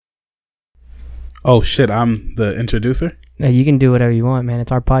Oh shit, I'm the introducer? Yeah, you can do whatever you want, man.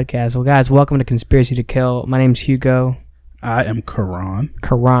 It's our podcast. Well, guys, welcome to Conspiracy to Kill. My name's Hugo. I am Karan.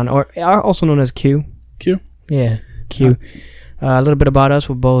 Karan, or also known as Q. Q? Yeah, Q. A little bit about us.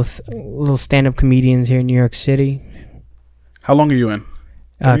 We're both little stand-up comedians here in New York City. How long are you in?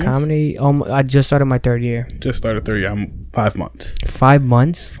 Comedy? I just started my third year. Just started third year. I'm 5 months. 5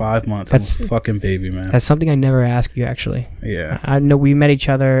 months? 5 months. That's I'm a fucking baby, man. That's something I never asked you, actually. Yeah. I know we met each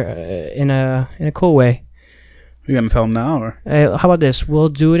other in a cool way. You gonna tell them now, or? How about this? We'll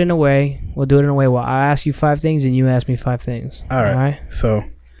do it in a way. Well, I ask you 5 things and you ask me 5 things. All right. So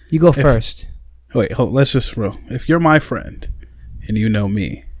you go first. Wait, let's just roll. If you're my friend and you know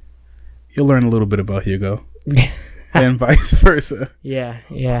me, you'll learn a little bit about Hugo. And vice versa. Yeah.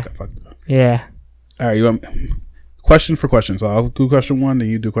 Okay, fuck. Yeah. All right, you want question for question. So I'll do question 1, then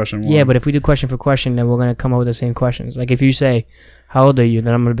you do question 1. Yeah, but if we do question for question, then we're gonna come up with the same questions. Like if you say, "How old are you?"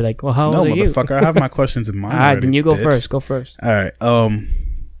 then I'm gonna be like, "Well, how old are you?" No, motherfucker, I have my questions in mind. All right, already, then you go bitch. first. Go first. All right.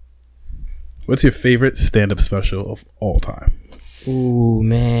 What's your favorite stand-up special of all time? Ooh,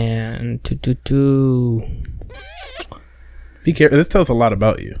 man. Be careful. This tells a lot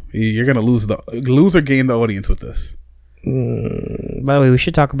about you. You're gonna lose or gain the audience with this. By the way, we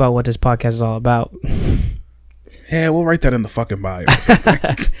should talk about what this podcast is all about. Yeah, we'll write that in the fucking bio or something.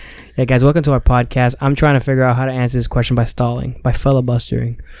 Yeah, guys, welcome to our podcast. I'm trying to figure out how to answer this question by stalling, by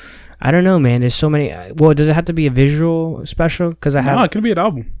filibustering. I don't know, man. There's so many. Well, does it have to be a visual special? Because No, it can be an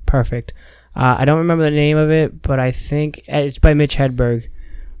album. Perfect. I don't remember the name of it, but I think it's by Mitch Hedberg.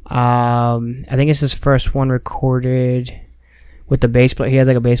 I think it's his first one recorded with the bass player. He has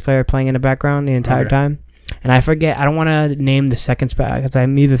like a bass player playing in the background the entire time. And I forget. I don't want to name the second special because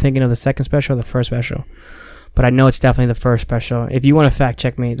I'm either thinking of the second special or the first special. But I know it's definitely the first special. If you want to fact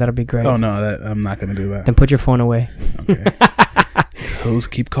check me, that'll be great. Oh no, I'm not gonna do that. Then put your phone away. Okay. These hoes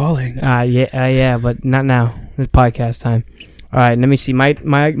keep calling. Yeah, but not now. It's podcast time. All right, let me see. My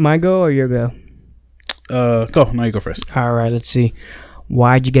go or your go? Go. Now you go first. All right, let's see.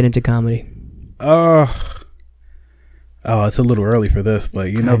 Why'd you get into comedy? It's a little early for this,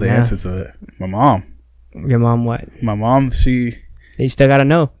 but you know the answer to it. My mom. Your mom what? My mom, You still gotta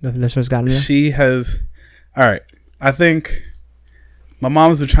know. The listeners gotta know. She has. All right. I think my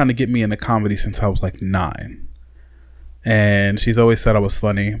mom's been trying to get me into comedy since I was like 9. And she's always said I was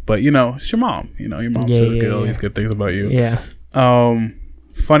funny. But, it's your mom. Your mom says all these good things about you. Yeah.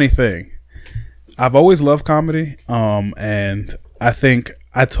 Funny thing. I've always loved comedy. And I think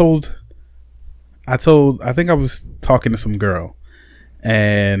I think I was talking to some girl.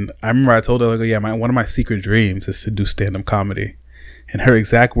 And I remember I told her, one of my secret dreams is to do stand-up comedy. And her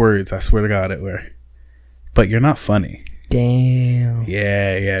exact words, I swear to God, it were, "But you're not funny." Damn.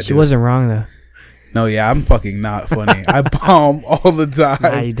 Yeah. She wasn't wrong, though. No, yeah, I'm fucking not funny. I bomb all the time.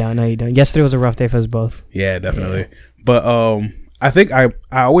 No, you don't. Yesterday was a rough day for us both. Yeah, definitely. Yeah. But I think I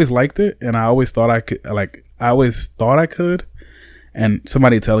always liked it, and I always thought I could. And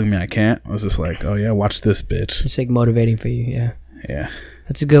somebody telling me I can't, I was just like, "Oh yeah, watch this, bitch." It's like motivating for you, yeah. Yeah.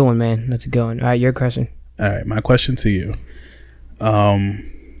 That's a good one, man. That's a good one. All right, your question. All right, my question to you.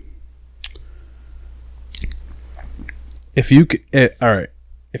 If you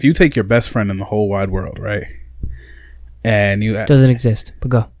take your best friend in the whole wide world, right? And you doesn't exist, but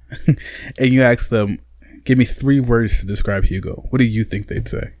go. And you ask them, give me 3 words to describe Hugo. What do you think they'd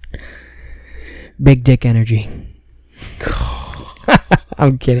say? Big dick energy.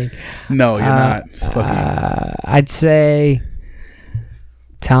 I'm kidding. No, you're not. It's I'd say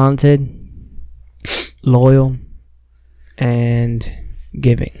talented, loyal, and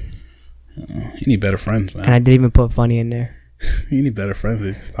giving. You need better friends, man. And I didn't even put funny in there. You need better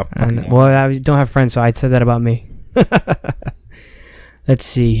friends. Stop. I don't have friends, so I said that about me. Let's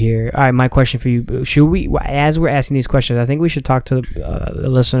see here. All right, my question for you. Should we, as we're asking these questions, I think we should talk to the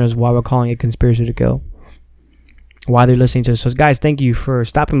listeners why we're calling it Conspiracy to Kill. Why they're listening to us. So, guys, thank you for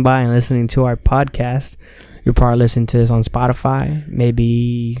stopping by and listening to our podcast. You're probably listening to this on Spotify,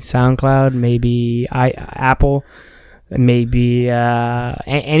 maybe SoundCloud, maybe Apple, maybe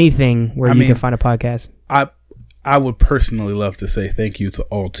anything where you can find a podcast. I would personally love to say thank you to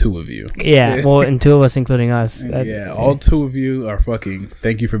all 2 of you. Yeah, well, and 2 of us, including us. All 2 of you are fucking.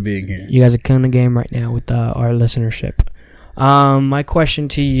 Thank you for being here. You guys are killing the game right now with our listenership. My question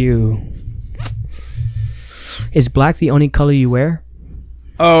to you: is black the only color you wear?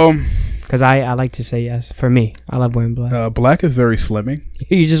 Because I like to say yes. For me, I love wearing black. Black is very slimming.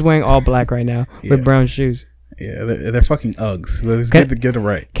 You're just wearing all black right now with brown shoes. Yeah, they're fucking Uggs. Let's get it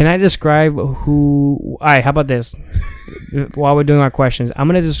right. Can I describe who? All right, how about this? While we're doing our questions, I'm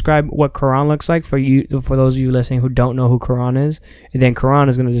gonna describe what Karan looks like for those of you listening who don't know who Karan is, and then Karan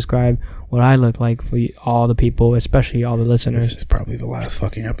is gonna describe what I look like for all the people, especially all the listeners. This is probably the last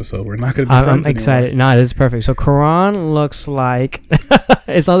fucking episode. We're not gonna be I'm excited. No, this is perfect. So Karan looks like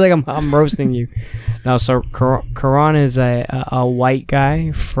it sounds like I'm roasting you. No, so Karan is a white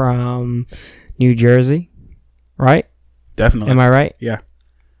guy from New Jersey, right? Definitely. Am I right? Yeah.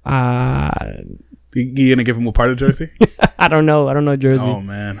 You gonna give him what part of Jersey? I don't know Jersey. Oh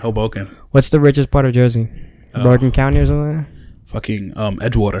man, Hoboken. What's the richest part of Jersey? Bergen County or something? Fucking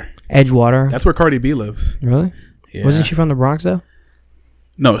Edgewater. Edgewater. That's where Cardi B lives. Really? Yeah. Wasn't she from the Bronx though?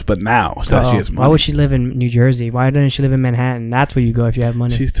 No, but now she has money. Why would she live in New Jersey? Why didn't she live in Manhattan? That's where you go if you have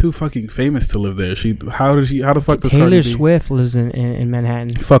money. She's too fucking famous to live there. How the fuck does Taylor Cardi B? Swift lives in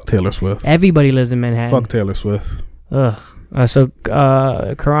Manhattan. Fuck Taylor Swift. Everybody lives in Manhattan. Fuck Taylor Swift. Ugh. So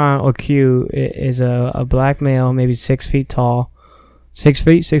Karan or Q is a black male, maybe 6 feet tall, 6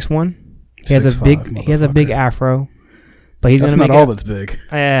 feet, 6'1". He has a big afro, but he's that's gonna not all that's big.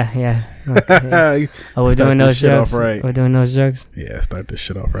 Yeah. Okay. Oh, we're doing those jokes. Right. We're doing those jokes. Yeah, start this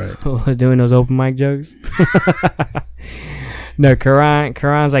shit off right. We're doing those open mic jokes. No,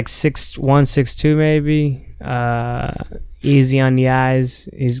 Karan's like 6'1", 6'2", maybe. Easy on the eyes.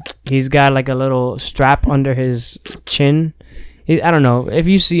 He's got like a little strap under his chin. I don't know. If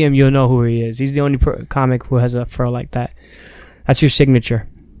you see him, you'll know who he is. He's the only comic who has a fro like that. That's your signature.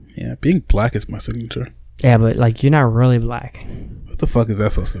 Yeah, being black is my signature. Yeah, but like you're not really black. What the fuck is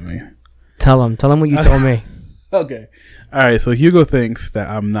that supposed to mean? Tell him what you told me. Okay. All right. So Hugo thinks that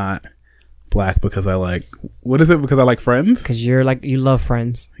I'm not black because I like. What is it? Because I like Friends? Because you love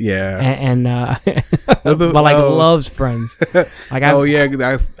Friends. Yeah. And loves Friends. Like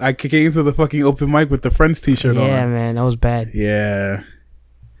I came to the fucking open mic with the Friends t-shirt on. Yeah, man, that was bad. Yeah.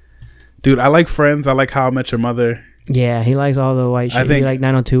 Dude, I like Friends. I like How I Met Your Mother. Yeah, he likes all the white shit. He like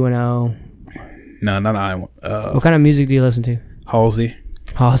 90210. No, not I. What kind of music do you listen to? Halsey.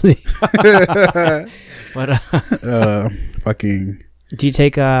 What? Fucking. Do you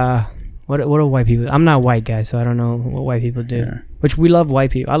take what are white people? I'm not white guy, so I don't know what white people do. Yeah. Which we love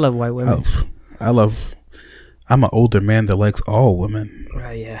white people. I love white women. I'm an older man that likes all women.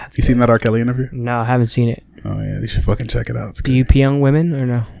 Yeah. You seen that R. Kelly interview? No, I haven't seen it. Oh yeah, you should fucking check it out. Do you pee on women or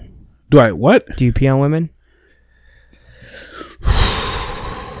no? Do I what? Do you pee on women?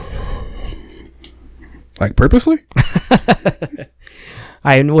 Like purposely? All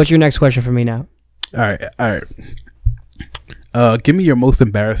right, what's your next question for me now? All right. Give me your most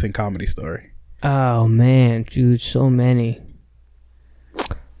embarrassing comedy story. Oh man, dude, so many.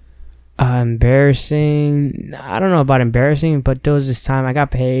 Embarrassing. I don't know about embarrassing, but there was this time I got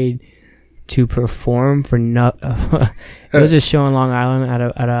paid to perform for it was a show in Long Island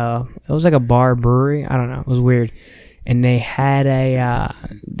at a it was like a bar brewery. I don't know. It was weird. And they had a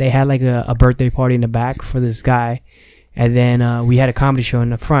birthday party in the back for this guy, and then we had a comedy show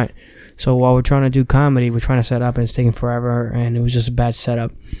in the front. So while we're trying to do comedy, we're trying to set up, and it's taking forever, and it was just a bad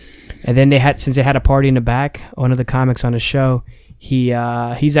setup. And then since they had a party in the back, one of the comics on the show, he's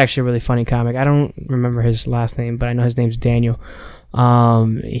actually a really funny comic. I don't remember his last name, but I know his name's Daniel.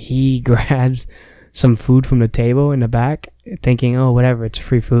 He grabs some food from the table in the back, thinking, oh, whatever, it's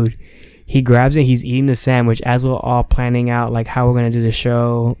free food. He grabs it. He's eating the sandwich as we're all planning out like how we're gonna do the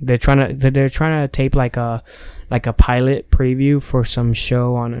show. They're trying to tape like a pilot preview for some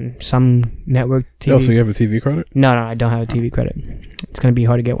show on some network TV. Oh, so you have a TV credit? No, I don't have a TV credit. It's gonna be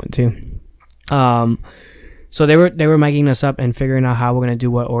hard to get one too. So they were miking us up and figuring out how we're gonna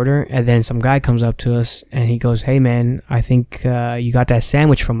do what order. And then some guy comes up to us and he goes, "Hey man, I think you got that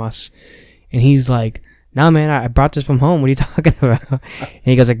sandwich from us." And he's like, "No, man, I brought this from home. What are you talking about?" And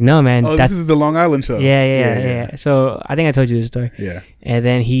he goes like, "No, man." Oh, this is the Long Island show. Yeah. So I think I told you this story. Yeah. And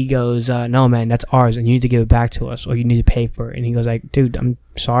then he goes, "No, man, that's ours, and you need to give it back to us, or you need to pay for it." And he goes like, "Dude, I'm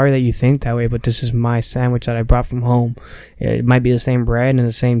sorry that you think that way, but this is my sandwich that I brought from home. It might be the same bread and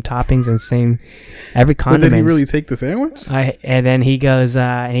the same toppings and same every condiment." But did he really take the sandwich? And then he goes,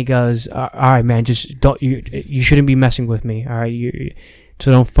 "All right, man, just don't. You shouldn't be messing with me. All right,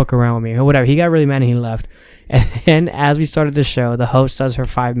 so don't fuck around with me or whatever." He got really mad and he left. And then as we started the show, the host does her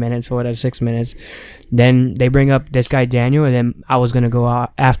 5 minutes or whatever, 6 minutes. Then they bring up this guy Daniel, and then I was gonna go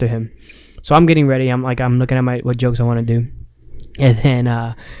out after him. So I'm getting ready. I'm looking at what jokes I want to do. And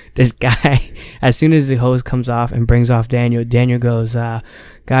then this guy, as soon as the host comes off and brings off Daniel goes,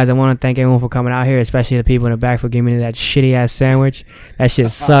 "Guys, I want to thank everyone for coming out here, especially the people in the back for giving me that shitty ass sandwich. That shit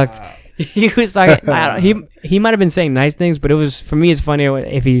sucked." He was talking. He might have been saying nice things, but it was for me. It's funnier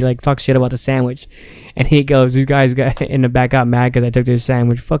if he like talks shit about the sandwich, and he goes, "These guys got in the back got mad because I took their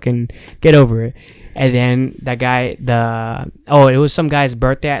sandwich. Fucking get over it." And then that guy, it was some guy's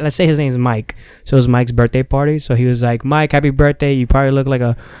birthday. Let's say his name is Mike. So it was Mike's birthday party. So he was like, "Mike, happy birthday. You probably look like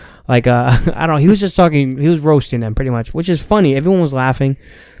a I don't know." He was just talking. He was roasting them pretty much, which is funny. Everyone was laughing.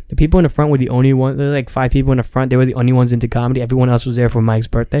 The people in the front were the only ones. There were like 5 people in the front. They were the only ones into comedy. Everyone else was there for Mike's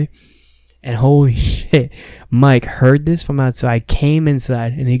birthday. And holy shit, Mike heard this from outside, came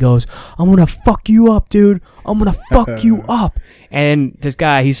inside, and he goes, "I'm gonna fuck you up, dude. I'm gonna fuck you up." And this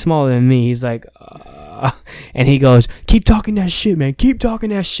guy, he's smaller than me. He's like, and he goes, "Keep talking that shit, man. Keep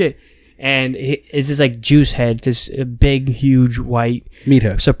talking that shit." And it's this like juice head, this big, huge, white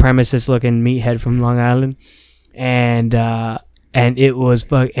meathead, supremacist looking meathead from Long Island, and it was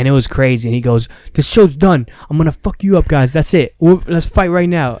crazy. And he goes, "This show's done. I'm gonna fuck you up, guys. That's it. Let's fight right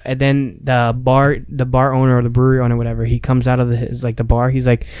now." And then the bar owner or the brewery owner, whatever, he comes out of the bar. He's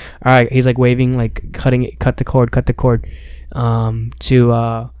like, "All right." He's like waving, like cut the cord.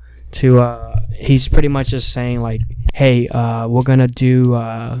 He's pretty much just saying like, "Hey,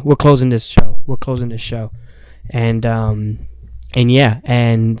 we're closing this show." And yeah,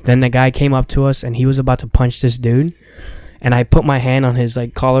 and then the guy came up to us and he was about to punch this dude. And I put my hand on his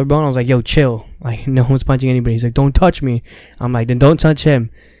like collarbone. I was like, "Yo, chill. Like, no one's punching anybody." He's like, "Don't touch me." I'm like, "Then don't touch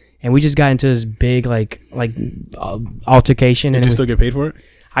him." And we just got into this big altercation. Did you still get paid for it?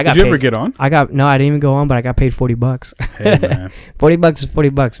 Did you ever get on? I didn't even go on, but I got paid $40. Hey, man. $40 is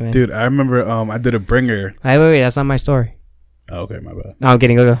 $40, man. Dude, I remember I did a bringer. Wait, that's not my story. Oh, okay, my bad. No, I'm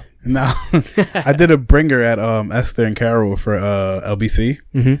kidding. Go. No, I did a bringer at Esther and Carol for LBC,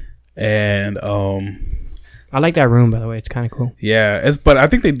 and I like that room, by the way. It's kind of cool. Yeah, but I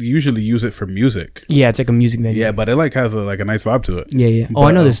think they usually use it for music. Yeah, it's like a music venue. Yeah, but it like has a nice vibe to it. Yeah. Oh,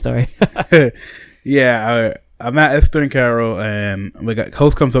 I know this story. Yeah, I'm at Esther and Carol, and the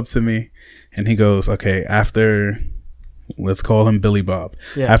host comes up to me, and he goes, "Okay, after, let's call him Billy Bob.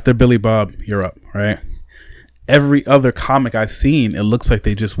 Yeah. After Billy Bob, you're up, right?" Every other comic I've seen, it looks like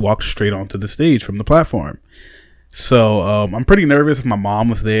they just walked straight onto the stage from the platform. So I'm pretty nervous. If my mom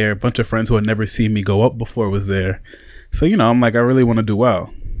was there, a bunch of friends who had never seen me go up before was there. So, I'm like, I really want to do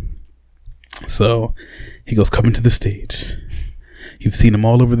well. So he goes, "Coming to the stage. You've seen him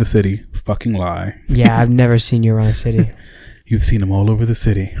all over the city." Fucking lie. Yeah, I've never seen you around the city. "You've seen him all over the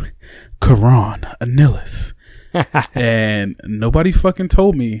city. Karan Anilis." And nobody fucking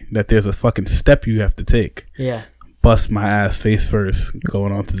told me that there's a fucking step you have to take. Yeah. Bust my ass face first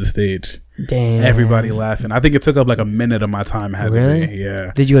going onto the stage. Damn. Everybody laughing. I think it took up like a minute of my time. Really?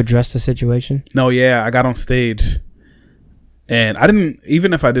 Yeah. Did you address the situation? No, yeah. I got on stage. And I didn't,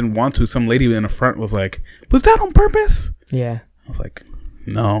 even if I didn't want to, some lady in the front was like, "Was that on purpose?" Yeah. I was like,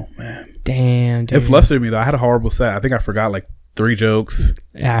 "No, man." Damn, dude. It flustered me though. I had a horrible set. I think I forgot like 3 jokes.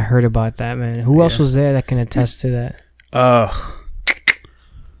 Yeah, I heard about that, man. Who else was there that can attest to that?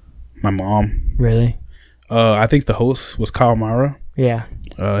 My mom. Really? I think the host was Kyle Mara. Yeah.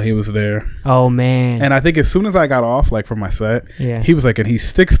 He was there. Oh, man. And I think as soon as I got off, like from my set, yeah, he was like, and he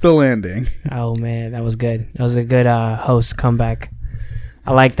sticks the landing. Oh, man. That was good. That was a good host comeback.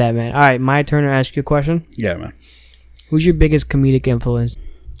 I like that, man. All right, my turn to ask you a question. Yeah, man. Who's your biggest comedic influence?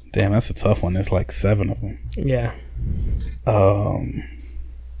 Damn, that's a tough one. There's like 7 of them. Yeah.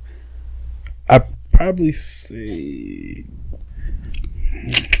 I'd probably say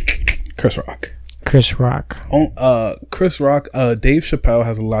Chris Rock. Chris Rock. Chris Rock. Dave Chappelle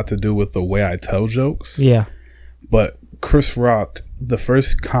has a lot to do with the way I tell jokes. Yeah. But Chris Rock, the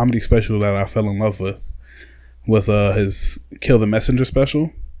first comedy special that I fell in love with was his Kill the Messenger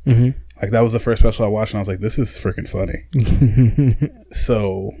special. Mm-hmm. Like, that was the first special I watched, and I was like, this is freaking funny.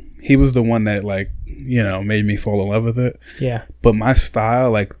 So he was the one that, like, made me fall in love with it. Yeah. But my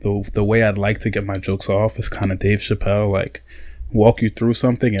style, like, the way I'd like to get my jokes off is kind of Dave Chappelle, like, walk you through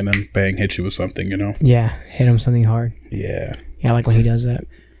something and then bang, hit you with something, Yeah, hit him something hard. Yeah. Yeah, I like when he does that.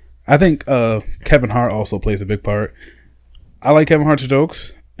 I think Kevin Hart also plays a big part. I like Kevin Hart's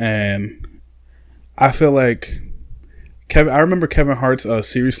jokes, and I feel like I remember Kevin Hart's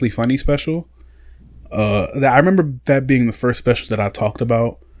Seriously Funny special. I remember that being the first special that I talked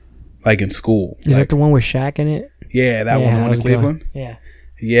about, like, in school. Is that the one with Shaq in it? Yeah, that one, the one in Cleveland. Good. Yeah.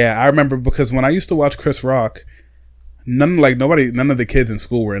 Yeah, I remember because when I used to watch Chris Rock, none of the kids in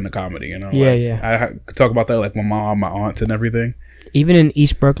school were into comedy, Yeah. I could talk about that, like, my mom, my aunts, and everything. Even in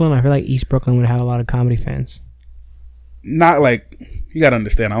East Brooklyn, I feel like East Brooklyn would have a lot of comedy fans. Not like, you gotta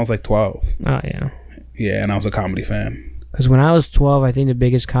understand, I was like 12. Oh, yeah. Yeah, and I was a comedy fan. Because when I was 12, I think the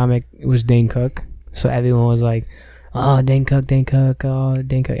biggest comic was Dane Cook. So everyone was like, Oh, Dane Cook. Oh,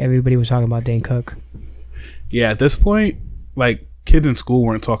 Dane Cook. Everybody was talking about Dane Cook. Yeah, at this point, like, kids in school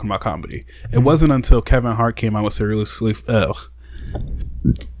weren't talking about comedy. It wasn't until Kevin Hart came out with Seriously Funny.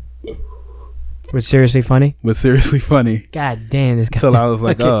 God damn, this guy. Until I was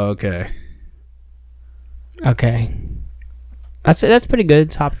like, Okay. oh, okay. Okay. That's pretty good.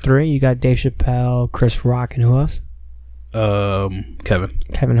 Top 3. You got Dave Chappelle, Chris Rock, and who else?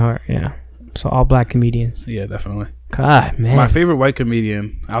 Kevin Hart, yeah. So all black comedians. Yeah, definitely. God, man. My favorite white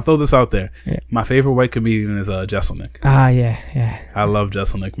comedian, I'll throw this out there. Yeah. My favorite white comedian is Jesselnick. Yeah. I love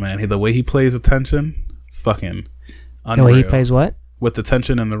Jesselnick, man. The way he plays with tension, it's fucking unreal. The way he plays what? With the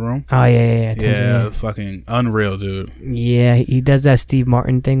tension in the room. Oh, yeah. Yeah, fucking unreal, dude. Yeah, he does that Steve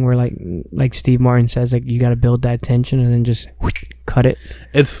Martin thing where, like Steve Martin says, like, you got to build that tension and then just cut it.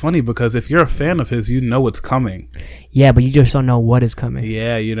 It's funny because if you're a fan of his, you know what's coming. Yeah, but you just don't know what is coming.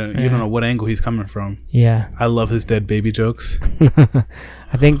 Yeah, you don't know what angle he's coming from. Yeah. I love his dead baby jokes.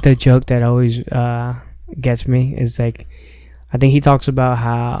 I think the joke that always gets me is, like, I think he talks about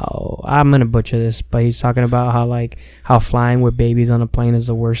how, I'm going to butcher this, but he's talking about how flying with babies on a plane is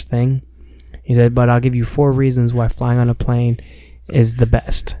the worst thing. He said, but I'll give you 4 reasons why flying on a plane is the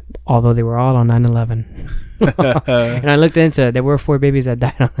best, although they were all on 9/11. And I looked into it. There were 4 babies that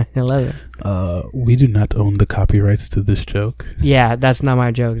died on 9/11. We do not own the copyrights to this joke. Yeah, that's not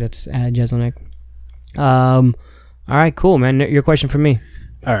my joke. That's Jesselnick. All right, cool, man. Your question for me.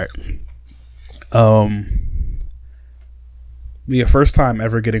 All right. Your first time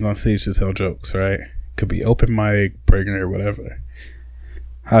ever getting on stage to tell jokes, right? Could be open mic, breaking or whatever.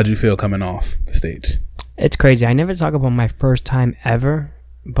 How'd you feel coming off the stage? It's crazy. I never talk about my first time ever,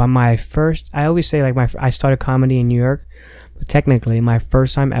 but I always say, like, I started comedy in New York, but technically my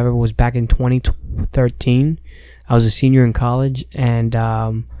first time ever was back in 2013. I was a senior in college, and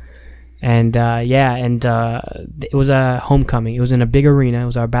it was a homecoming. It was in a big arena. It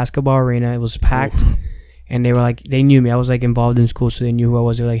was our basketball arena. It was packed. Ooh. And they were like, they knew me. I was like involved in school, so they knew who I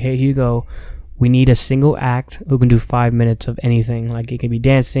was. They were like, hey, Hugo, we need a single act who can do 5 minutes of anything. Like, it could be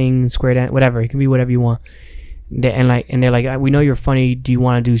dancing, square dance, whatever. It can be whatever you want. They're like, we know you're funny. Do you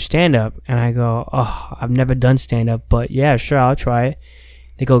want to do stand up? And I go, oh, I've never done stand up, but yeah, sure, I'll try it.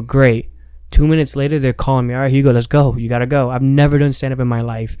 They go, great. 2 minutes later, they're calling me. All right, Hugo, let's go. You gotta go. I've never done stand up in my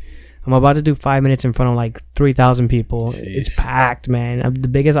life. I'm about to do 5 minutes in front of like 3,000 people. Jeez. It's packed, man. I'm the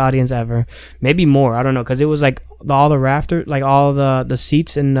biggest audience ever. Maybe more. I don't know, because it was like all the rafter, like all the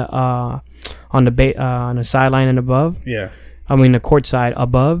seats in the on the sideline and above. Yeah. I mean the court side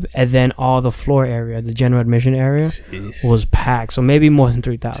above, and then all the floor area, the general admission area, Jeez. Was packed. So maybe more than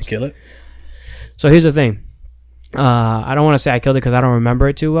 3,000. Kill it. So here's the thing. I don't want to say I killed it because I don't remember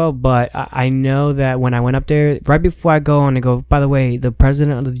it too well, but I know that when I went up there, right before I go on, I go, by the way, the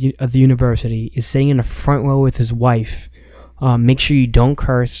president of the university is sitting in the front row with his wife. Make sure you don't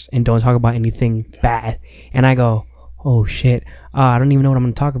curse and don't talk about anything bad. And I go, oh shit, I don't even know what I'm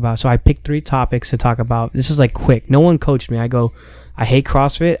going to talk about. So I picked 3 topics to talk about. This is like quick. No one coached me. I go, I hate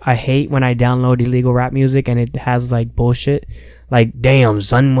CrossFit. I hate when I download illegal rap music and it has like bullshit. Like, damn,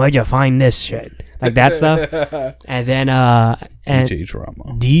 son, where'd you find this shit? Like that stuff. And then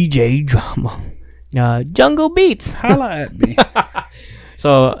DJ drama. Jungle Beats. Holla at me.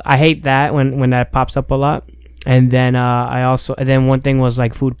 So I hate that when that pops up a lot. And then one thing was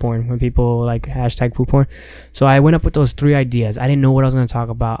like food porn, when people like hashtag food porn. So I went up with those 3 ideas. I didn't know what I was going to talk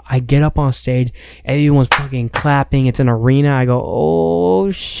about. I get up on stage, everyone's fucking clapping. It's an arena. I go, oh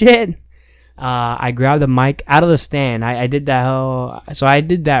shit. I grabbed the mic out of the stand. I did that so I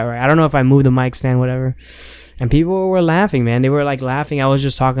did that right. I don't know if I moved the mic stand, whatever. And people were laughing, man. They were like laughing. I was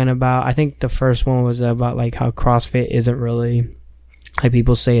just talking about, I think the first one was about like how CrossFit isn't really, like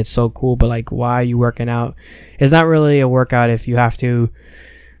people say it's so cool, but like, why are you working out? It's not really a workout if you have to.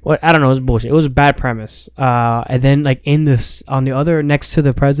 I don't know. It was bullshit. It was a bad premise. And then like on the other, next to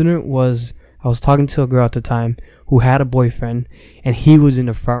the president I was talking to a girl at the time who had a boyfriend, and he was in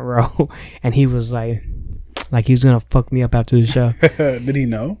the front row, and he was like he was gonna fuck me up after the show. Did he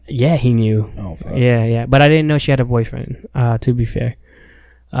know? Yeah, he knew. Oh, fuck. Yeah. But I didn't know she had a boyfriend. To be fair.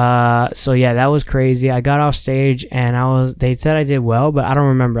 So yeah, that was crazy. I got off stage, and they said I did well, but I don't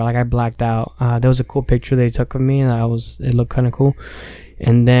remember. Like, I blacked out. There was a cool picture they took of me, and it looked kind of cool.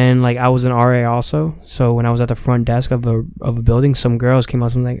 And then, like, I was an RA also. So when I was at the front desk of a building, some girls came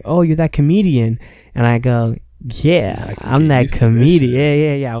up and was like, oh, you're that comedian. And I go, yeah, I'm that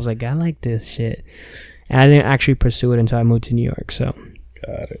comedian. Yeah. I was like, I like this shit. And I didn't actually pursue it until I moved to New York. So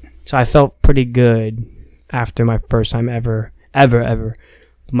got it. So I felt pretty good after my first time ever.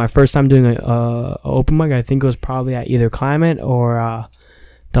 My first time doing a open mic, I think it was probably at either Climate or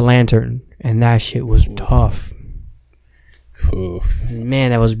the Lantern. And that shit was tough. Oof.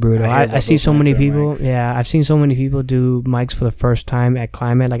 Man, that was brutal. I see so many people. Mics. Yeah, I've seen so many people do mics for the first time at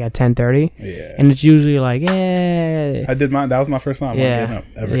Climate, like at 10:30. Yeah. And it's usually like, yeah. I did mine. That was my first time. Yeah. Getting up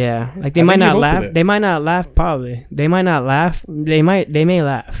ever. Yeah. Like they I might think you not hosted laugh. it. They might not laugh. Probably. They might not laugh. They may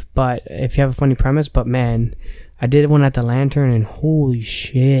laugh. But if you have a funny premise, but man, I did one at the Lantern, and holy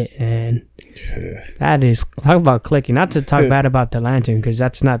shit, man. Yeah. That is, talk about clicking. Not to talk bad about the Lantern, because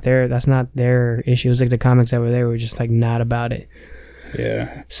that's not their issue. It was like the comics that were there were just like not about it.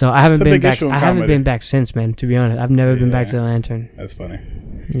 Yeah. So I haven't It's a been big back. issue in I haven't comedy. been back since, man. To be honest, I've never been back to the Lantern. That's funny.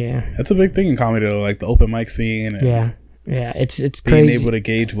 Yeah. That's a big thing in comedy, though, like the open mic scene. And Yeah. Yeah. It's being crazy. able to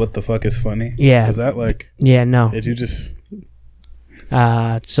gauge what the fuck is funny. Yeah. Was that like? Yeah. No. Did you just?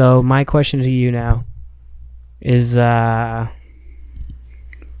 So my question to you now is,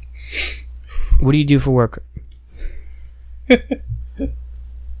 what do you do for work?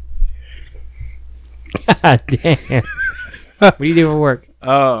 God damn. What do you do for work?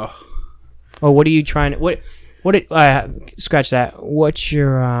 Oh. Or what are you trying to, what scratch that. What's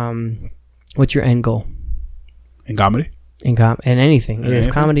your end goal In comedy? in anything? In If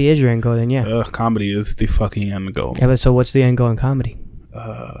anything? comedy is your end goal, then yeah. Comedy is the fucking end goal. Yeah, but so what's the end goal in comedy?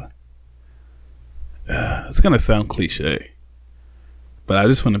 It's gonna sound cliche, but I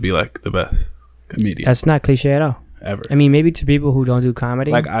just want to be like the best comedian That's not cliche at all. ever. I mean, maybe to people who don't do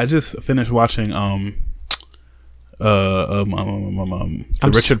comedy. Like I just finished watching the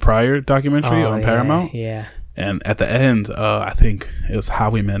Richard Pryor documentary on Paramount, Yeah. and at the end, I think it was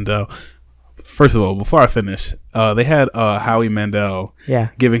Howie Mandel. First of all, before I finish, they had Howie Mandel Yeah.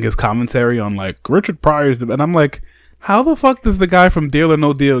 giving his commentary on like Richard Pryor's, and I'm like, how the fuck does the guy from Deal or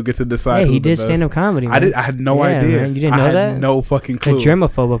No Deal get to decide? Hey, who he the did best? stand up comedy. I Man. I had no Yeah, idea. man. You didn't I know had that? no fucking The clue.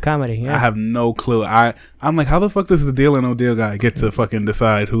 germaphobe of comedy. Yeah. I have no clue. I'm like, how the fuck does the Deal or No Deal guy get to fucking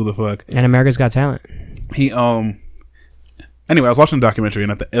decide who the fuck And America's Got Talent. he Anyway, I was watching the documentary,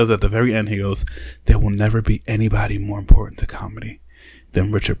 and it was at the very end. He goes, "There will never be anybody more important to comedy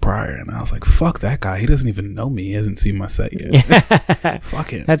than Richard Pryor." And I was like, "Fuck that guy. He doesn't even know me. He hasn't seen my set yet."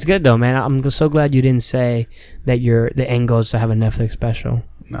 Fuck it. That's good though, man. I'm so glad you didn't say that the end goal is to have a Netflix special.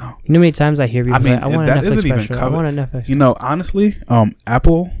 No. You know how many times I hear people say, I want a that Netflix isn't even special. I covered. want a Netflix. You know, honestly,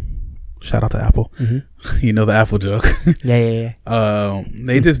 Apple. Shout out to Apple. Mm-hmm. You know the Apple joke. Yeah.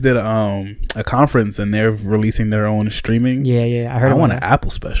 They just did a conference, and they're releasing their own streaming. Yeah. I heard I about want an that.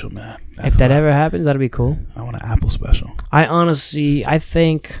 Apple special, man. That's If that what ever happens, that'll be cool. I want an Apple special. I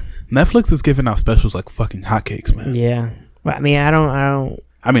think, Netflix is giving out specials like fucking hotcakes, man. yeah. But I mean, I don't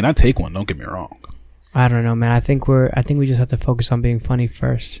I take one. Don't get me wrong. know, man. I think we just have to focus on being funny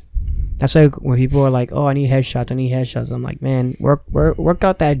first. That's like when people are like, "Oh, I need headshots." I'm like, man, work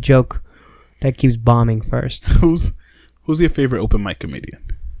out that joke that keeps bombing first. Who's your favorite open mic comedian?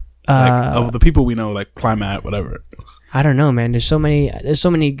 Like of the people we know, like Climat, whatever. I don't know, man. There's so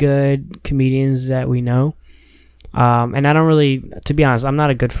many good comedians that we know. And I don't really, to be honest, I'm not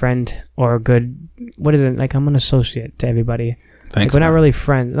a good friend or a good, what is it? Like, I'm an associate to everybody. Thanks. Like, we're not man. really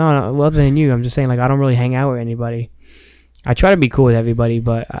friends. No, well, other than you, I'm just saying, like, I don't really hang out with anybody. I try to be cool with everybody,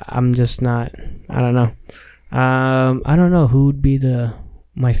 but I'm just not, I don't know. I don't know who would be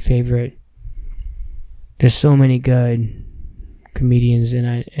my favorite. There's so many good comedians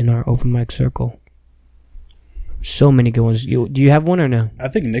in our open mic circle. So many good ones. Do you have one or no? I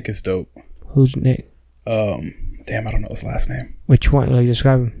think Nick is dope. Who's Nick? Damn, I don't know his last name. Which one? Like,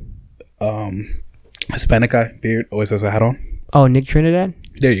 describe him. Hispanic guy, beard, always has a hat on. Oh, Nick Trinidad?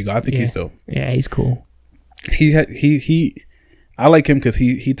 There you go. I think Yeah. he's dope. Yeah, he's cool. He I like him because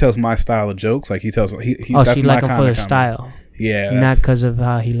he tells my style of jokes. Like he tells he. Oh, that's so you my like him for kind the of comedy. style, Yeah, not that's- because of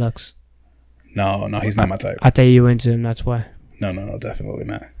how he looks. No, he's not my type. I tell you into him, that's why. No, definitely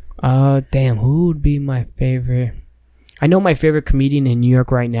not. Damn, who would be my favorite? I know my favorite comedian in New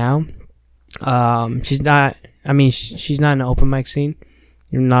York right now. She's not. I mean, she's not in the open mic scene.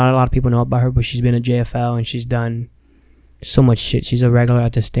 Not a lot of people know about her, but she's been at JFL and she's done so much shit. She's a regular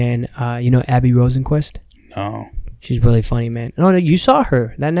at the stand. You know Abby Rosenquist? No. She's really funny, man. No, you saw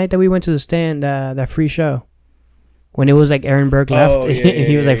her that night that we went to the stand, that free show. When it was like Aaron Burke left, and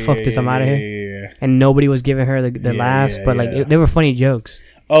he was like, "Fuck this, I'm out of here." Yeah. And nobody was giving her the laughs, but like they were funny jokes.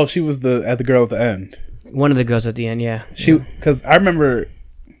 Oh, she was the girl at the end. One of the girls at the end, yeah. Because I remember.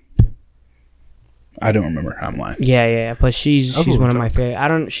 I don't remember. I'm lying. Yeah. But she's That's a one of little my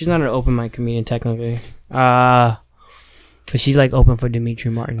favorite. She's not an open mic comedian technically. But she's like open for Dimitri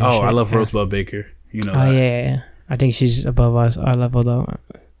Martin. and Oh, shit. I love Yeah. Rosebud Baker. You know. Oh that. yeah. I think she's above our level though.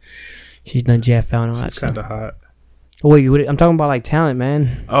 She's done JFL and all that She's stuff. kind of hot. Wait, I'm talking about like talent,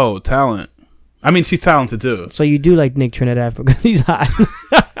 man. Oh, talent. I mean, she's talented too. So you do like Nick Trinidad because he's hot.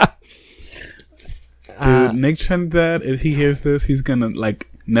 Dude, Nick Trinidad, if he hears this, he's gonna like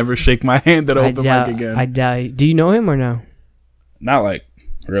never shake my hand at open mic again. I doubt. Do you know him or no? Not like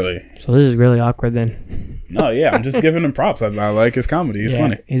really. So this is really awkward then. No, yeah, I'm just giving him props. I like his comedy. He's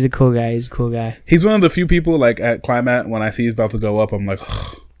funny. He's a cool guy. He's one of the few people like at Climax when I see he's about to go up, I'm like,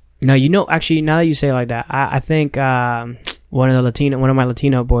 ugh. No, actually, now that you say it like that, I think one of my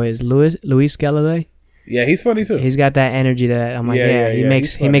Latino boys, Luis Galilei. Yeah, he's funny too. He's got that energy that I'm like, he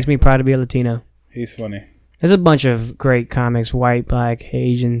makes me proud to be a Latino. He's funny. There's a bunch of great comics, white, black,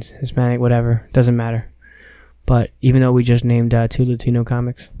 Asians, Hispanic, whatever. Doesn't matter. But even though we just named 2 Latino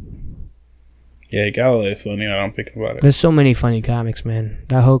comics. Yeah, Galileo's funny. I'm thinking about it. There's so many funny comics, man.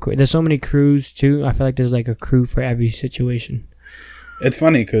 That whole there's so many crews too. I feel like there's like a crew for every situation. It's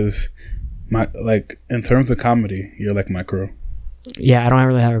funny because in terms of comedy, you're like my crew. Yeah, I don't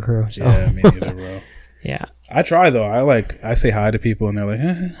really have a crew. So. Yeah, me neither, bro. Yeah. I try though. I say hi to people and they're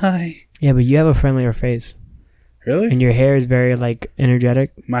like, hi. Yeah, but you have a friendlier face. Really? And your hair is very like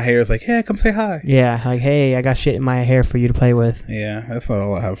energetic. My hair is like, hey, come say hi. Yeah, like, hey, I got shit in my hair for you to play with. Yeah, that's not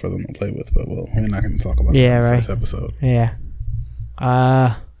all I have for them to play with, but we're not going to talk about that in the first episode. Yeah.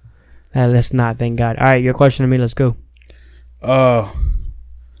 Let's not, thank God. All right, your question to me, let's go. All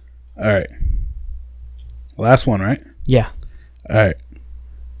right. Last one, right? Yeah. All right.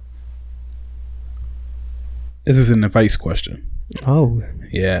 This is an advice question. Oh.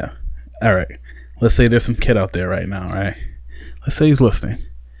 Yeah. All right. Let's say there's some kid out there right now, right? Let's say he's listening.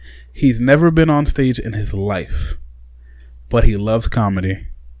 He's never been on stage in his life, but he loves comedy.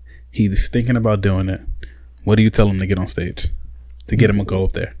 He's thinking about doing it. What do you tell him to get on stage to get him to go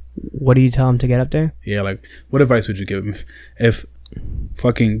up there? What do you tell him to get up there? Yeah, like, what advice would you give him if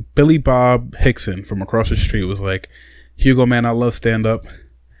fucking Billy Bob Hickson from across the street was like, Hugo, man, I love stand-up.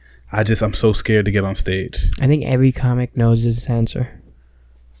 I'm so scared to get on stage. I think every comic knows this answer.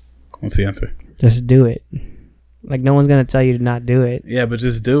 What's the answer? Just do it. Like, no one's gonna tell you to not do it. Yeah, but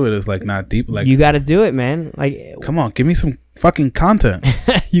just do it is like not deep. Like, you gotta do it, man. Like, come on, give me some fucking content.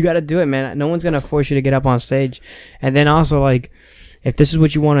 You gotta do it, man. No one's gonna force you to get up on stage. And then also, like, if this is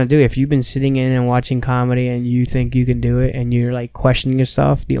what you want to do, if you've been sitting in and watching comedy and you think you can do it and you're like questioning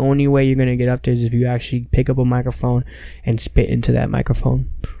yourself, the only way you're gonna get up there is if you actually pick up a microphone and spit into that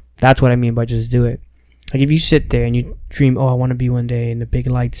microphone. That's what I mean by just do it. Like, if you sit there and you dream, I want to be one day in the big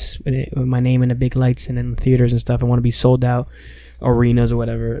lights, with my name in the big lights and in the theaters and stuff, I want to be sold out arenas or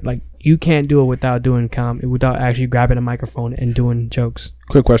whatever. Like, you can't do it without doing without actually grabbing a microphone and doing jokes.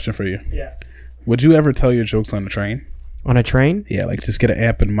 Quick question for you. Yeah. Would you ever tell your jokes on a train? On a train? Yeah, like just get an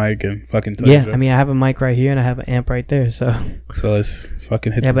amp and mic and fucking tell your jokes. I mean, I have a mic right here and I have an amp right there, so let's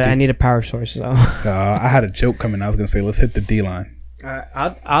fucking hit the but I need a power source, so. I had a joke coming. I was going to say, let's hit the D line.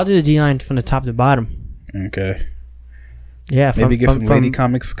 I'll do the D line from the top to bottom. Okay. Yeah, maybe get some lady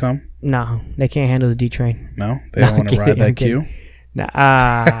comics come. No, they can't handle the D train. No, they don't want to ride that Q. Nah,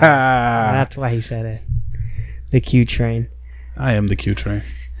 that's why he said it. The Q train. I am the Q train.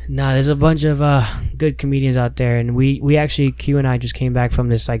 Nah, there's a bunch of good comedians out there, and we actually Q and I just came back from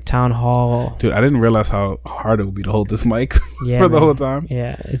this like town hall. Dude, I didn't realize how hard it would be to hold this mic for the whole time.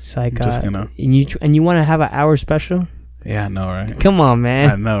 Yeah, it's like just and you want to have an hour special. Yeah, I know, right? Come on,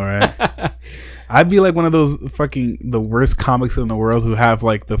 man. I know, right? I'd be like one of those fucking the worst comics in the world who have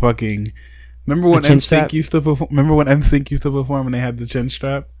like the fucking. Remember when NSYNC used to perform? And they had the chin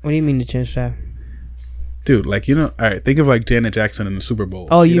strap? What do you mean the chin strap? Dude, like, you know, all right, think of like Janet Jackson in the Super Bowl.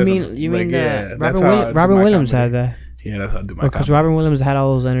 Oh, you mean that Robin Williams had that? Yeah, that's how I do my comedy. Because Robin Williams had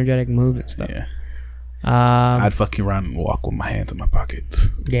all those energetic moves and stuff. Yeah. I'd fucking run and walk with my hands in my pockets.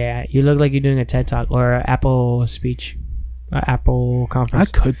 Yeah, you look like you're doing a TED Talk or an Apple speech. Apple conference.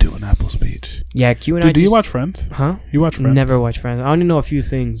 I could do an Apple speech. Yeah, Q and I. Do you watch Friends? Huh? You watch Friends? Never watch Friends. I only know a few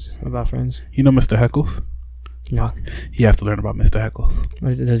things about Friends. You know Mr. Heckles? No. Fuck. You have to learn about Mr. Heckles.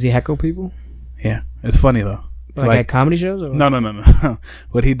 Does he heckle people? Yeah, it's funny though. Like at comedy shows? Or no.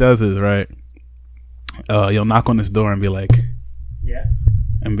 What he does is, right, you'll knock on his door and be like, yeah,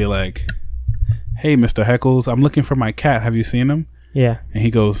 and be like, hey, Mr. Heckles, I'm looking for my cat. Have you seen him? Yeah. And he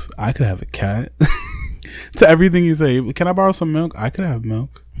goes, I could have a cat. To everything you say, can I borrow some milk? I could have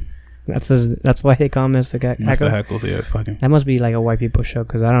milk. That's why they call him Mr. Heckles. Mr. Heckles, yeah, it's fucking. That must be like a white people show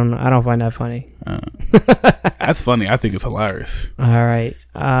because I don't find that funny. That's funny. I think it's hilarious. All right.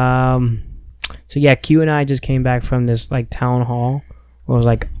 So yeah, Q and I just came back from this like town hall where it was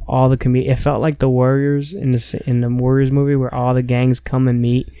like all the it felt like the Warriors in the Warriors movie where all the gangs come and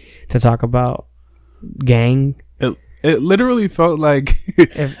meet to talk about gang. It literally felt like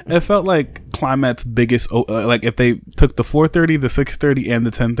it felt like Climax's biggest like if they took the 4:30, the 6:30, and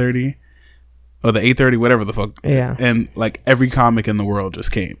the 10:30 or the 8:30, whatever the fuck. Yeah. And like every comic in the world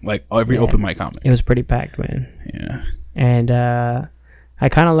just came, like every open mic comic. It was pretty packed, man. Yeah. And I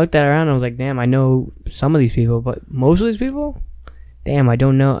kind of looked at it around and I was like, damn, I know some of these people, but most of these people, damn, I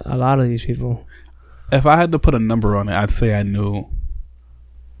don't know a lot of these people. If I had to put a number on it, I'd say I knew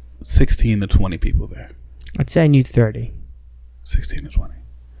 16 to 20 people there. I'd say I knew 30. 16 to 20.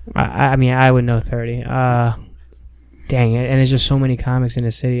 I mean, I would know 30. Dang it. And there's just so many comics in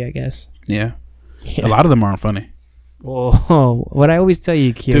the city, I guess. Yeah. A lot of them aren't funny. Whoa. What I always tell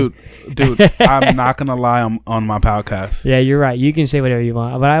you, Q. Dude, I'm not going to lie on my podcast. Yeah, you're right. You can say whatever you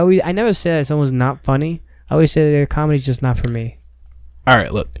want. But I never say that someone's not funny. I always say their comedy's just not for me. All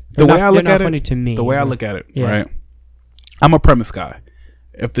right, look. They're not funny to me. The way I look at it, right? I'm a premise guy.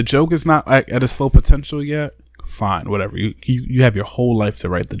 If the joke is not at its full potential yet, fine, whatever. You have your whole life to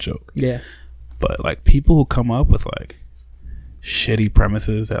write the joke. Yeah. But like people who come up with like shitty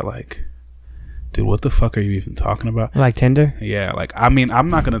premises that like, dude, what the fuck are you even talking about? Like Tinder? Yeah, like I mean, I'm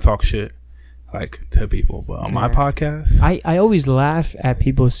not gonna talk shit like to people, but on my podcast, I always laugh at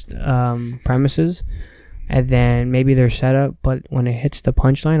people's premises, and then maybe their setup. But when it hits the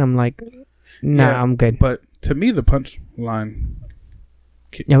punchline, I'm like, nah, I'm good. But to me, the punchline.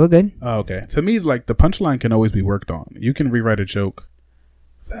 Yeah, we're good. Oh, okay. To me, like the punchline can always be worked on. You can rewrite a joke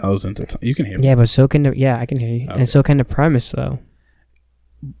thousands of times. You can hear me. Yeah, but so can I can hear you. Okay. And so can the premise, though.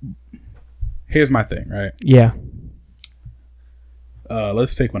 Here's my thing, right? Yeah.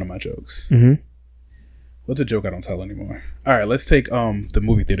 Let's take one of my jokes. Mm-hmm. What's a joke I don't tell anymore? All right, let's take the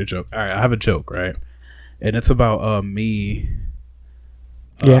movie theater joke. All right, I have a joke, right? And it's about me.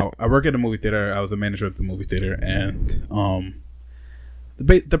 Yeah. I work at a movie theater. I was a manager at the movie theater, and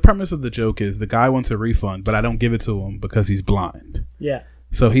the premise of the joke is the guy wants a refund, but I don't give it to him because he's blind. Yeah.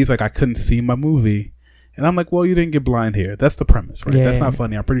 So he's like, I couldn't see my movie. And I'm like, well, you didn't get blind here. That's the premise, right? Yeah, That's not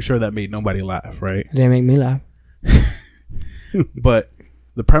funny. I'm pretty sure that made nobody laugh, right? It didn't make me laugh. But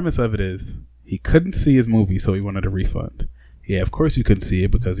the premise of it is he couldn't see his movie, so he wanted a refund. Yeah, of course you couldn't see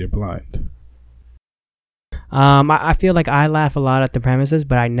it because you're blind. I feel like I laugh a lot at the premises,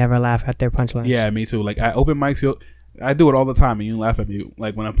 but I never laugh at their punchlines. Yeah, me too. Like I open mics, I do it all the time, and you laugh at me.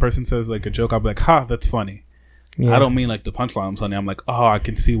 Like when a person says like a joke, I'll be like, "Ha, that's funny." Yeah. I don't mean like the punchline funny. I'm like, "Oh, I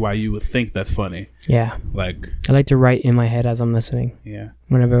can see why you would think that's funny." Yeah. Like I like to write in my head as I'm listening. Yeah.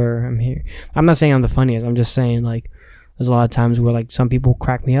 Whenever I'm here, I'm not saying I'm the funniest. I'm just saying like there's a lot of times where like some people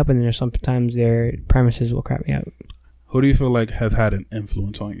crack me up, and then there's sometimes their premises will crack me up. Who do you feel like has had an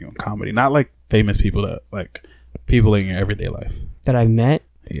influence on you in comedy? Not like famous people, that like people in your everyday life that I've met.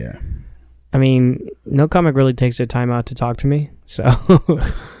 Yeah. I mean, no comic really takes their time out to talk to me. So,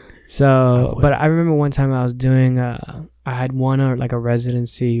 but I remember one time I was doing, I had won like a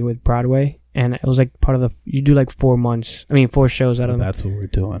residency with Broadway, and it was like part of you do like 4 shows out of them. That's what we're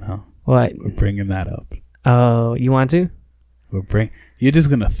doing, huh? What? We're bringing that up. Oh, you want to? You're just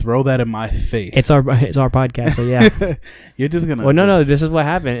gonna throw that in my face. It's our podcast, so yeah. You're just gonna. Well, no. This is what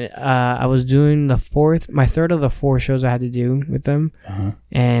happened. I was doing my third of the 4 shows I had to do with them,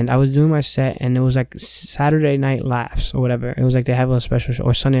 and I was doing my set, and it was like Saturday Night Laughs or whatever. It was like they have a special show,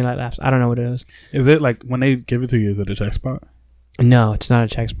 or Sunday Night Laughs. I don't know what it is. Is it like when they give it to you? Is it a check spot? No, it's not a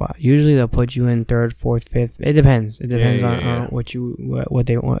check spot. Usually they'll put you in 3rd, 4th, 5th. It depends. It depends on what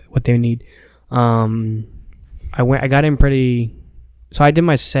they need. I got in pretty. So I did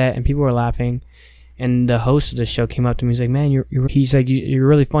my set, and people were laughing, and the host of the show came up to me. He's like, "Man, he's like, you're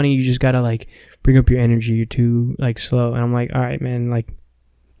really funny. You just gotta like bring up your energy. You're too like slow." And I'm like, "All right, man. Like,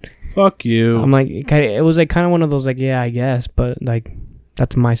 fuck you." I'm like, it was like kind of one of those like, yeah, I guess, but like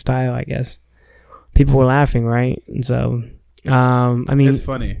that's my style, I guess. People were laughing, right? And so, I mean, it's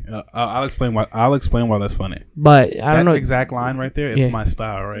funny. I'll explain why. That's funny. But I don't know that exact line right there. It's my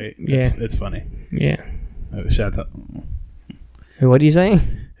style, right? It's funny. Yeah. Shout out. What are you saying?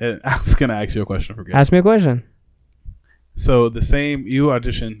 I was gonna ask you a question. Ask me a question. So you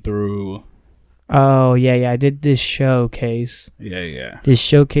auditioned through. Oh yeah, I did this showcase. Yeah. This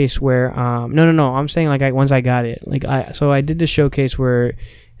showcase where no, I'm saying like once I got it, like I did this showcase where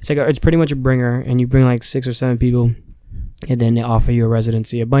it's like it's pretty much a bringer, and you bring like 6 or 7 people, and then they offer you a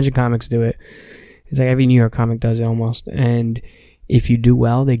residency. A bunch of comics do it. It's like every New York comic does it almost, and if you do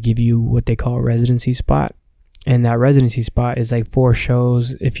well, they give you what they call a residency spot. And that residency spot is like 4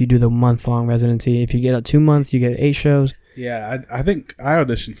 shows if you do the month-long residency. If you get a 2 month, you get 8 shows. Yeah, I think I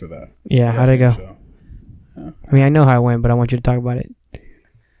auditioned for that. Yeah, how'd it go? I mean, I know how it went, but I want you to talk about it.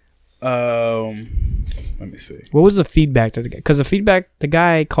 Let me see. What was the feedback to the guy? Because the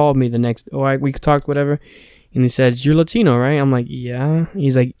guy called me the next, we talked, whatever. And he says, "You're Latino, right?" I'm like, "Yeah."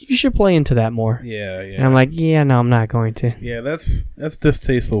 He's like, "You should play into that more." Yeah, yeah. And I'm like, "Yeah, no, I'm not going to." Yeah, that's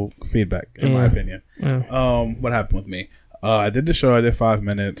distasteful feedback in my opinion. Yeah. What happened with me? I did the show. I did 5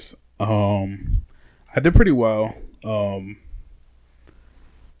 minutes. I did pretty well.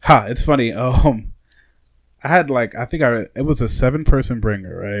 It's funny. I had it was a 7-person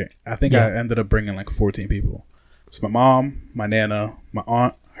bringer, right? I think I ended up bringing like 14 people. It's my mom, my nana, my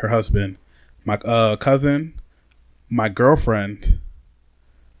aunt, her husband, my cousin, my girlfriend,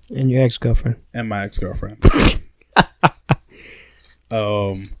 and your ex-girlfriend, and my ex-girlfriend,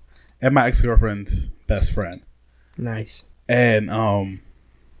 and my ex-girlfriend's best friend. Nice. And I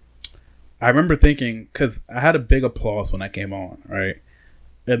remember thinking, because I had a big applause when I came on, right?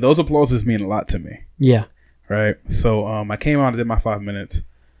 And those applauses mean a lot to me. Yeah. Right? So I came on and did my 5 minutes.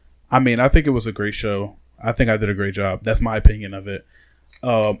 I mean, I think it was a great show. I think I did a great job. That's my opinion of it.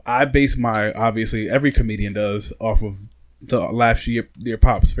 I base obviously, every comedian does, off of the laugh your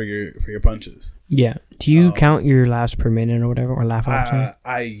pops for your punches. Yeah. Do you count your laughs per minute or whatever, or laugh out?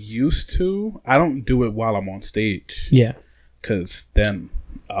 I used to. I don't do it while I'm on stage. Yeah. Because then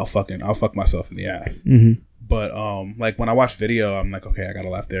I'll fuck myself in the ass. Mm-hmm. But like when I watch video, I'm like, okay, I gotta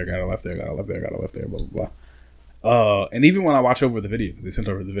laugh there, gotta laugh there, gotta laugh there, gotta laugh there, blah blah blah. And even when I watch over the video, because they sent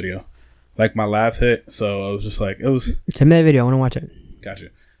over the video, like my laughs hit, so I was just like, it was. Send me that video. I want to watch it. Gotcha.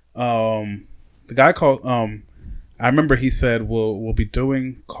 The guy called. I remember he said we'll be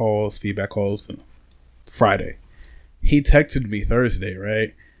doing feedback calls Friday. He texted me Thursday,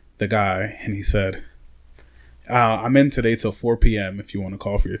 right? The guy, and he said, I'm in today till 4 p.m. if you want to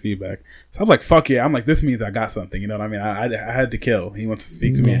call for your feedback. So I'm like, fuck yeah. I'm like, this means I got something. You know what I mean? I had to kill. He wants to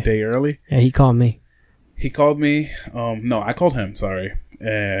speak to me a day early. Yeah, he called me. He called me. No, I called him. Sorry.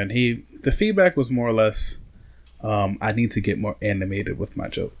 And the feedback was more or less, I need to get more animated with my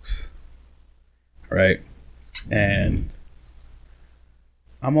jokes. Right? And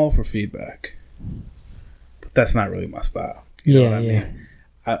I'm all for feedback. But that's not really my style. You know what I mean?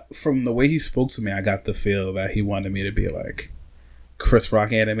 From the way he spoke to me, I got the feel that he wanted me to be like Chris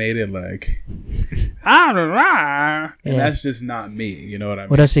Rock animated, like, and that's just not me. You know what I mean?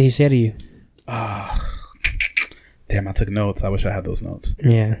 What else did he say to you? Damn, I took notes. I wish I had those notes.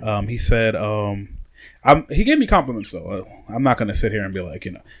 Yeah. He said, he gave me compliments though. I'm not gonna sit here and be like,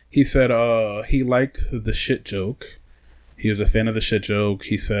 He said, he liked the shit joke. He was a fan of the shit joke.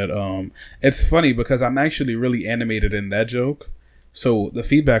 He said, it's funny because I'm actually really animated in that joke. So the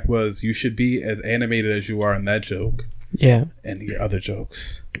feedback was, you should be as animated as you are in that joke. Yeah. And your other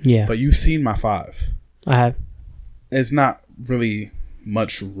jokes. Yeah. But you've seen my 5. I have. There's not really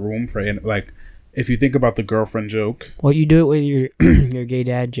much room for if you think about the girlfriend joke. Well, you do it with your your gay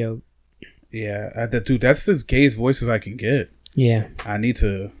dad joke. Yeah, dude, that's as gay as voice as I can get. Yeah. I need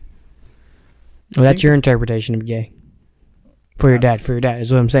to. Well, that's your interpretation of gay. For your dad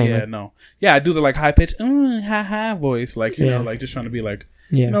is what I'm saying. Yeah, no. Yeah, I do the high pitch, ha voice, you know, just trying to be a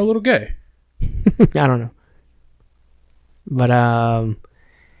little gay. I don't know. But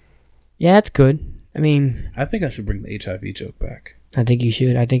yeah, that's good. I mean, I think I should bring the HIV joke back. I think you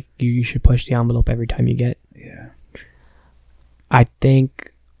should. I think you should push the envelope every time you get. Yeah. I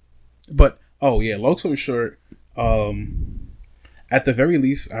think. But long story short, at the very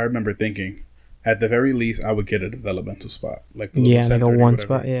least, I remember thinking, at the very least, I would get a developmental spot, like a one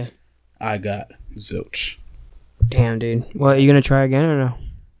spot. Yeah. I got zilch. Damn, dude. Well, are you gonna try again or no?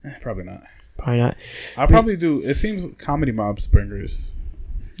 Probably not. Probably not. I'll probably do. It seems Comedy Mob's bringers.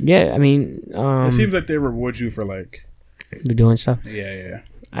 Yeah, I mean, it seems like they reward you for doing stuff. Yeah.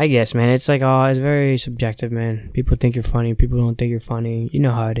 I guess, man. It's it's very subjective, man. People think you're funny. People don't think you're funny. You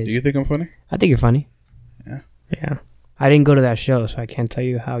know how it is. Do you think I'm funny? I think you're funny. Yeah. Yeah. I didn't go to that show, so I can't tell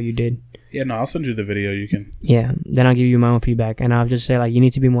you how you did. Yeah, no, I'll send you the video. You can. Yeah, then I'll give you my own feedback, and I'll just say you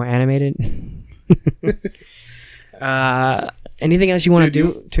need to be more animated. Anything else you want to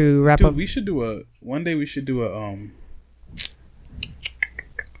do to wrap up? We should do one day. We should do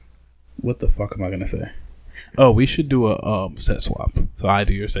what the fuck am I gonna say? Oh, we should do a set swap. So I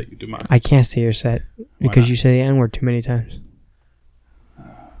do your set, you do mine. I can't say your set because you say the N-word too many times.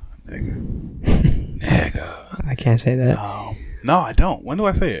 Nigga. I can't say that. No, I don't. When do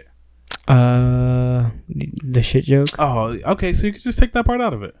I say it? The shit joke. Oh, okay. So you can just take that part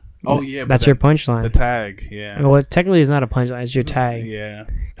out of it. Oh yeah, that's your punchline. The tag, yeah. Well, technically, it's not a punchline. It's your tag. Yeah.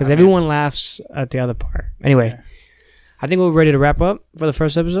 Because everyone laughs at the other part. Anyway, yeah. I think we're ready to wrap up for the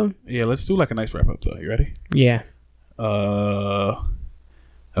first episode. Yeah, let's do a nice wrap up though. You ready? Yeah.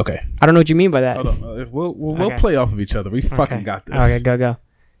 Okay. I don't know what you mean by that. Hold on. We'll play off of each other. We fucking got this. Okay, go.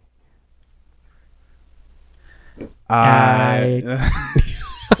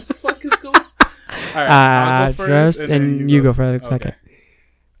 What the fuck is going? I'll go first, and then you go for the second.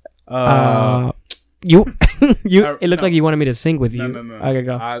 Okay. You it looked like you wanted me to sing with you. No. Okay,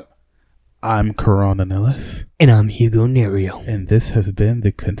 go. I'm Corona Nellis, And I'm Hugo Nerio. and this has been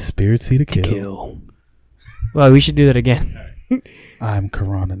the Conspiracy to Kill. Well, we should do that again. I'm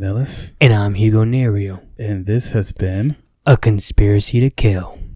Corona Nellis, And I'm Hugo Nerio. and this has been A Conspiracy to Kill.